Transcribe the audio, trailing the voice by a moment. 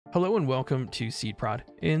Hello and welcome to SeedProd.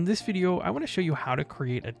 In this video, I want to show you how to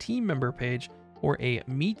create a team member page or a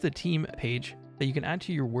Meet the Team page that you can add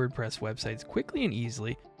to your WordPress websites quickly and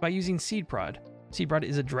easily by using SeedProd. SeedProd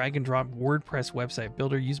is a drag and drop WordPress website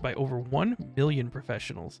builder used by over 1 million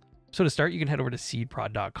professionals. So to start, you can head over to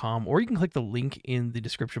seedprod.com or you can click the link in the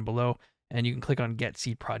description below and you can click on Get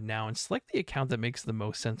SeedProd Now and select the account that makes the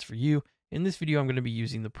most sense for you. In this video, I'm going to be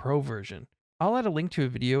using the Pro version. I'll add a link to a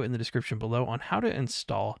video in the description below on how to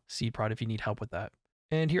install SeedProd if you need help with that.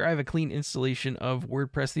 And here I have a clean installation of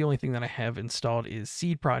WordPress. The only thing that I have installed is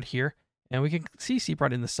SeedProd here. And we can see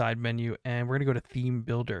SeedProd in the side menu, and we're going to go to Theme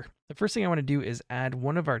Builder. The first thing I want to do is add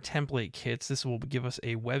one of our template kits. This will give us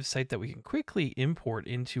a website that we can quickly import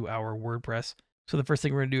into our WordPress. So the first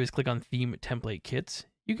thing we're going to do is click on Theme Template Kits.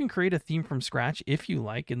 You can create a theme from scratch if you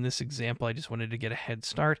like. In this example, I just wanted to get a head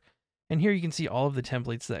start. And here you can see all of the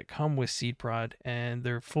templates that come with SeedProd, and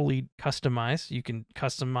they're fully customized. You can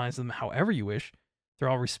customize them however you wish. They're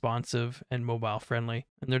all responsive and mobile friendly,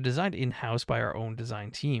 and they're designed in-house by our own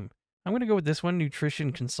design team. I'm going to go with this one,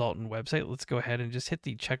 Nutrition Consultant website. Let's go ahead and just hit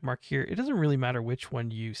the check mark here. It doesn't really matter which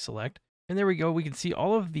one you select. And there we go. We can see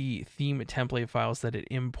all of the theme template files that it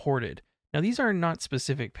imported. Now, these are not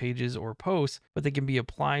specific pages or posts, but they can be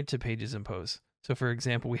applied to pages and posts. So for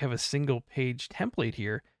example, we have a single page template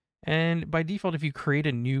here. And by default, if you create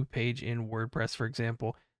a new page in WordPress, for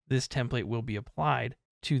example, this template will be applied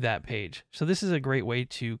to that page. So this is a great way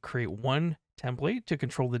to create one template to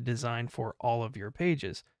control the design for all of your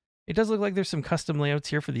pages. It does look like there's some custom layouts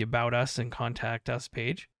here for the About Us and Contact Us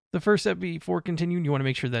page. The first step before continuing, you want to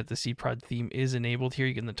make sure that the SeedProd theme is enabled here.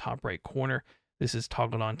 You get in the top right corner. This is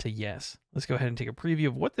toggled on to yes. Let's go ahead and take a preview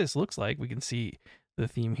of what this looks like. We can see the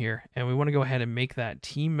theme here, and we want to go ahead and make that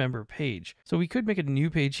team member page. So we could make a new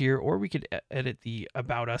page here, or we could edit the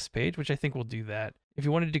About Us page, which I think we'll do that. If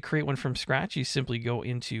you wanted to create one from scratch, you simply go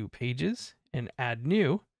into Pages and Add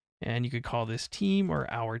New, and you could call this Team or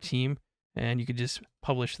Our Team, and you could just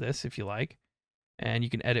publish this if you like, and you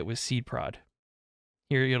can edit with SeedProd.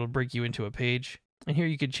 Here it'll break you into a page, and here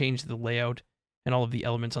you could change the layout and all of the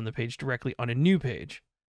elements on the page directly on a new page.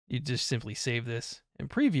 You just simply save this and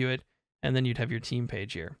preview it, and then you'd have your team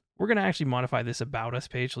page here. We're going to actually modify this About Us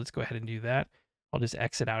page. Let's go ahead and do that. I'll just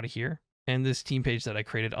exit out of here. And this team page that I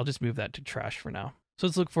created, I'll just move that to trash for now. So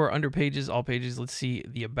let's look for under pages, all pages. Let's see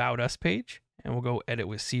the About Us page, and we'll go edit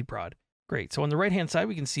with SeedProd. Great. So on the right-hand side,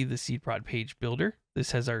 we can see the SeedProd page builder.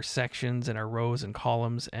 This has our sections and our rows and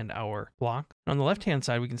columns and our block. And on the left-hand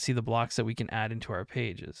side, we can see the blocks that we can add into our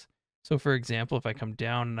pages. So for example, if I come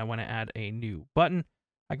down and I want to add a new button,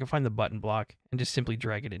 I can find the button block and just simply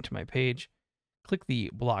drag it into my page. Click the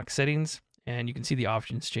block settings, and you can see the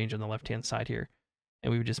options change on the left-hand side here.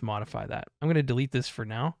 And we would just modify that. I'm going to delete this for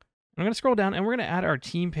now. I'm going to scroll down, and we're going to add our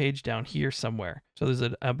team page down here somewhere. So there's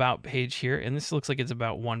an About page here, and this looks like it's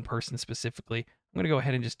about one person specifically. I'm going to go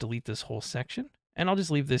ahead and just delete this whole section, and I'll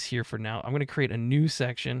just leave this here for now. I'm going to create a new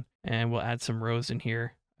section, and we'll add some rows in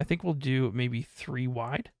here. I think we'll do maybe 3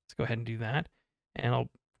 wide. Let's go ahead and do that. And I'll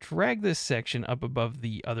drag this section up above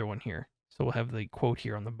the other one here. So we'll have the quote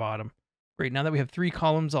here on the bottom. Great, now that we have 3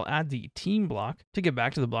 columns, I'll add the team block. To get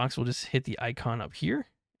back to the blocks, we'll just hit the icon up here,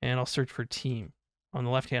 and I'll search for team. On the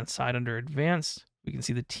left-hand side under advanced, we can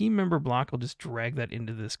see the team member block. I'll just drag that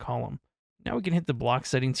into this column. Now we can hit the block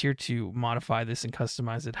settings here to modify this and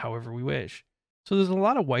customize it however we wish. So there's a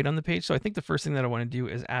lot of white on the page, so I think the first thing that I want to do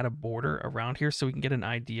is add a border around here so we can get an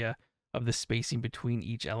idea of the spacing between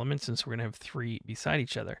each element, since we're going to have 3 beside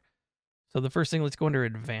each other. So the first thing, let's go under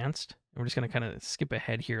advanced, and we're just going to kind of skip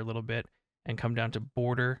ahead here a little bit and come down to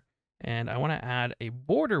border. And I want to add a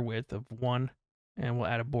border width of 1, and we'll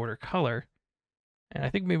add a border color. And I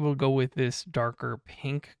think maybe we'll go with this darker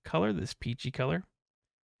pink color, this peachy color.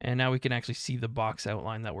 And now we can actually see the box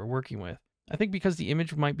outline that we're working with. I think because the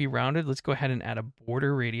image might be rounded, let's go ahead and add a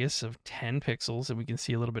border radius of 10 pixels, and we can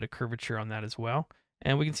see a little bit of curvature on that as well.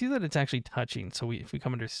 And we can see that it's actually touching. So if we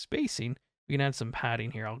come under spacing, we can add some padding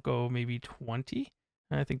here. I'll go maybe 20.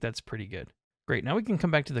 And I think that's pretty good. Great. Now we can come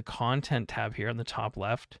back to the content tab here on the top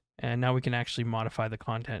left. And now we can actually modify the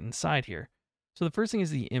content inside here. So the first thing is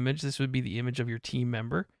the image. This would be the image of your team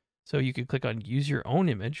member. So you could click on use your own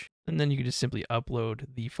image, and then you could just simply upload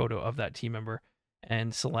the photo of that team member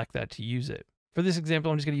and select that to use it. For this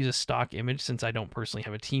example, I'm just going to use a stock image since I don't personally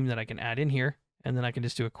have a team that I can add in here. And then I can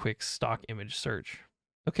just do a quick stock image search.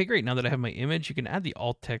 Okay, great. Now that I have my image, you can add the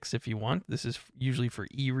alt text if you want. This is usually for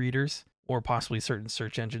e-readers or possibly certain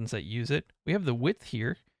search engines that use it. We have the width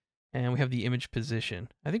here, and we have the image position.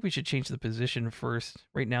 I think we should change the position first.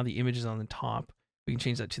 Right now, the image is on the top. We can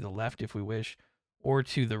change that to the left if we wish, or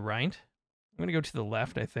to the right. I'm going to go to the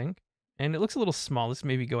left, I think. And it looks a little small. Let's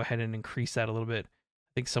maybe go ahead and increase that a little bit.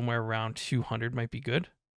 I think somewhere around 200 might be good.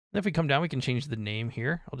 And if we come down, we can change the name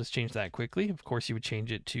here. I'll just change that quickly. Of course, you would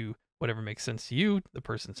change it to whatever makes sense to you, the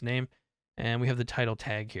person's name. And we have the title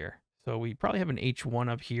tag here. So we probably have an H1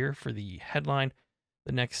 up here for the headline.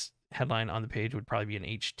 The next headline on the page would probably be an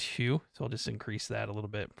H2. So I'll just increase that a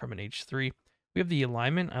little bit from an H3. We have the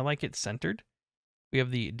alignment. I like it centered. We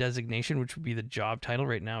have the designation, which would be the job title.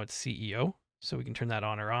 Right now it's CEO. So we can turn that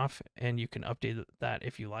on or off, and you can update that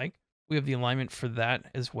if you like. We have the alignment for that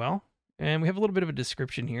as well. And we have a little bit of a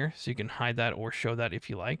description here, so you can hide that or show that if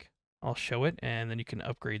you like. I'll show it, and then you can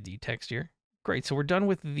upgrade the text here. Great, so we're done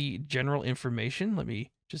with the general information. Let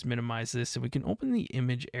me just minimize this, and we can open the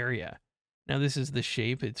image area. Now this is the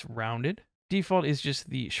shape, it's rounded. Default is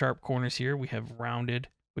just the sharp corners here. We have rounded,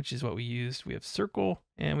 which is what we used. We have circle,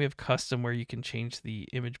 and we have custom, where you can change the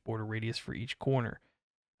image border radius for each corner.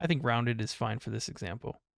 I think rounded is fine for this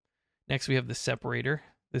example. Next, we have the separator.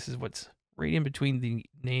 This is what's right in between the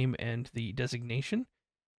name and the designation.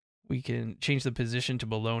 We can change the position to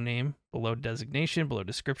below name, below designation, below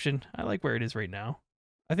description. I like where it is right now.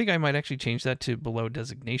 I think I might actually change that to below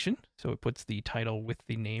designation, so it puts the title with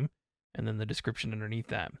the name and then the description underneath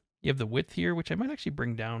that. You have the width here, which I might actually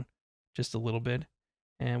bring down just a little bit.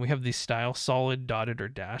 And we have the style, solid, dotted, or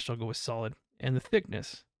dashed. I'll go with solid. And the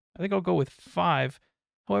thickness, I think I'll go with 5.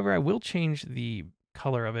 However, I will change the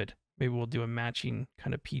color of it. Maybe we'll do a matching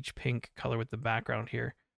kind of peach pink color with the background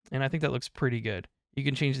here. And I think that looks pretty good. You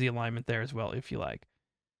can change the alignment there as well if you like.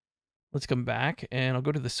 Let's come back and I'll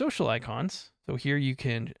go to the social icons. So here you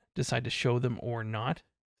can decide to show them or not.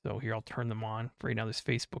 So here I'll turn them on. For right now there's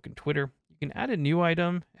Facebook and Twitter. You can add a new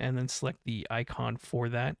item and then select the icon for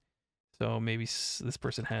that. So maybe this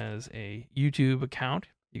person has a YouTube account.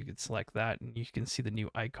 You could select that and you can see the new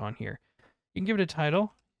icon here. You can give it a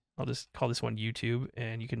title. I'll just call this one YouTube,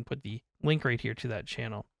 and you can put the link right here to that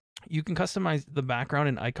channel. You can customize the background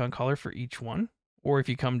and icon color for each one. Or if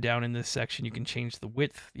you come down in this section, you can change the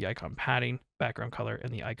width, the icon padding, background color,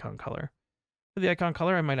 and the icon color. For the icon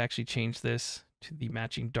color, I might actually change this to the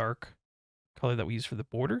matching dark color that we use for the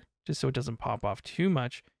border, just so it doesn't pop off too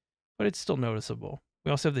much, but it's still noticeable.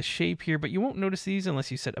 We also have the shape here, but you won't notice these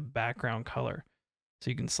unless you set a background color. So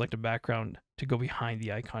you can select a background to go behind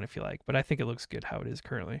the icon if you like, but I think it looks good how it is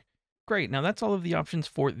currently. Great, now that's all of the options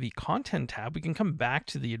for the content tab. We can come back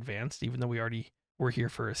to the advanced, even though we already were here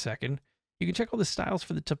for a second. You can check all the styles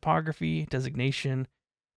for the typography, designation,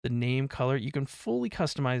 the name, color. You can fully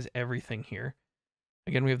customize everything here.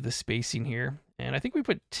 Again, we have the spacing here, and I think we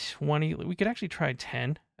put 20. We could actually try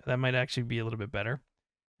 10. That might actually be a little bit better.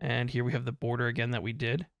 And here we have the border again that we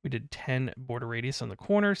did. We did 10 border radius on the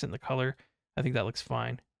corners and the color. I think that looks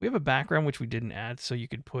fine. We have a background, which we didn't add, so you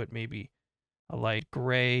could put maybe a light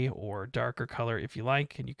gray or darker color if you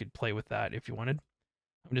like, and you could play with that if you wanted.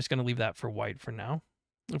 I'm just going to leave that for white for now.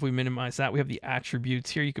 If we minimize that, we have the attributes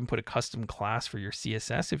here. You can put a custom class for your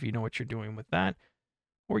CSS if you know what you're doing with that.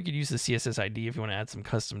 Or you could use the CSS ID if you want to add some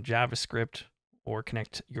custom JavaScript or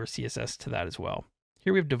connect your CSS to that as well.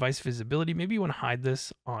 Here we have device visibility. Maybe you want to hide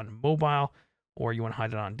this on mobile or you want to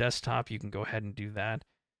hide it on desktop. You can go ahead and do that.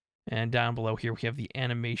 And down below here, we have the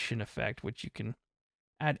animation effect, which you can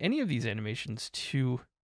add any of these animations to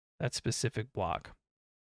that specific block.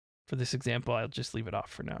 For this example, I'll just leave it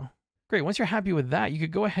off for now. Great, once you're happy with that, you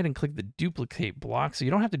could go ahead and click the duplicate block, so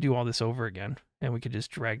you don't have to do all this over again. And we could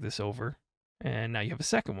just drag this over, and now you have a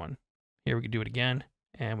second one. Here we could do it again,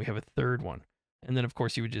 and we have a third one. And then of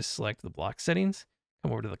course you would just select the block settings,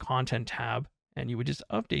 come over to the content tab, and you would just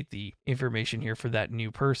update the information here for that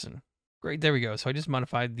new person. Great, there we go. So I just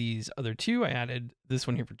modified these other two. I added this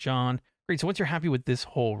one here for John. Great, so once you're happy with this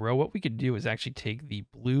whole row, what we could do is actually take the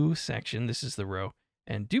blue section, this is the row,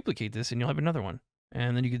 and duplicate this, and you'll have another one.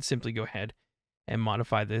 And then you could simply go ahead and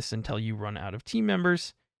modify this until you run out of team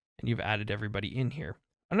members and you've added everybody in here.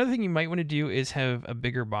 Another thing you might want to do is have a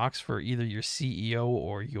bigger box for either your CEO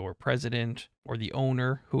or your president or the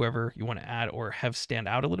owner, whoever you want to add or have stand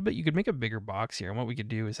out a little bit. You could make a bigger box here. And what we could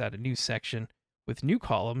do is add a new section with new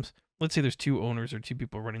columns. Let's say there's 2 owners or 2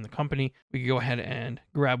 people running the company. We could go ahead and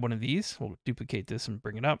grab one of these. We'll duplicate this and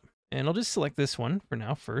bring it up. And I'll just select this one for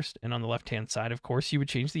now first. And on the left-hand side, of course, you would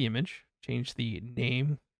change the image, change the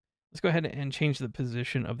name. Let's go ahead and change the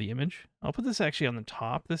position of the image. I'll put this actually on the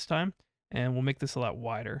top this time, and we'll make this a lot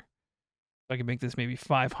wider. So I can make this maybe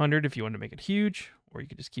 500 if you want to make it huge, or you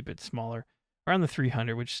could just keep it smaller, around the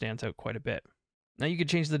 300, which stands out quite a bit. Now you could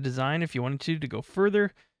change the design if you wanted to go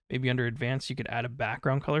further. Maybe under advanced, you could add a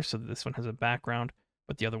background color so that this one has a background,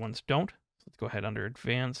 but the other ones don't. So let's go ahead under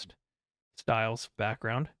advanced, styles,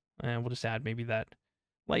 background, and we'll just add maybe that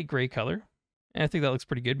light gray color. And I think that looks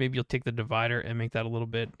pretty good. Maybe you'll take the divider and make that a little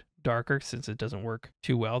bit darker since it doesn't work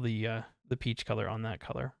too well, the peach color on that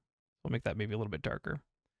color. We'll make that maybe a little bit darker.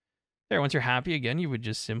 There, once you're happy, again, you would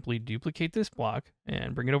just simply duplicate this block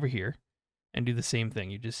and bring it over here and do the same thing.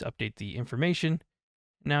 You just update the information.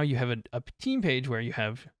 Now you have a team page where you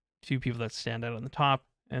have 2 people that stand out on the top,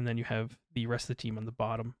 and then you have the rest of the team on the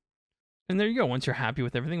bottom. And there you go. Once you're happy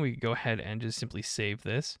with everything, we can go ahead and just simply save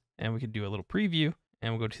this, and we could do a little preview,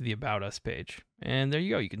 and we'll go to the About Us page. And there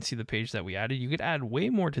you go. You can see the page that we added. You could add way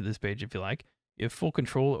more to this page if you like. You have full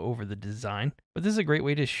control over the design, but this is a great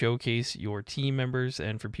way to showcase your team members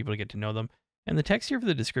and for people to get to know them. And the text here for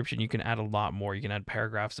the description, you can add a lot more. You can add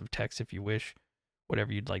paragraphs of text if you wish,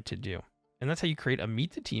 whatever you'd like to do. And that's how you create a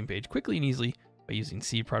Meet the Team page quickly and easily by using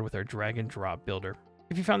SeedProd with our drag and drop builder.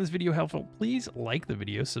 If you found this video helpful, please like the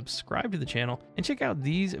video, subscribe to the channel, and check out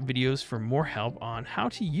these videos for more help on how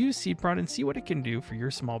to use SeedProd and see what it can do for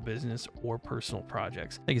your small business or personal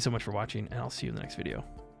projects. Thank you so much for watching, and I'll see you in the next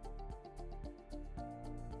video.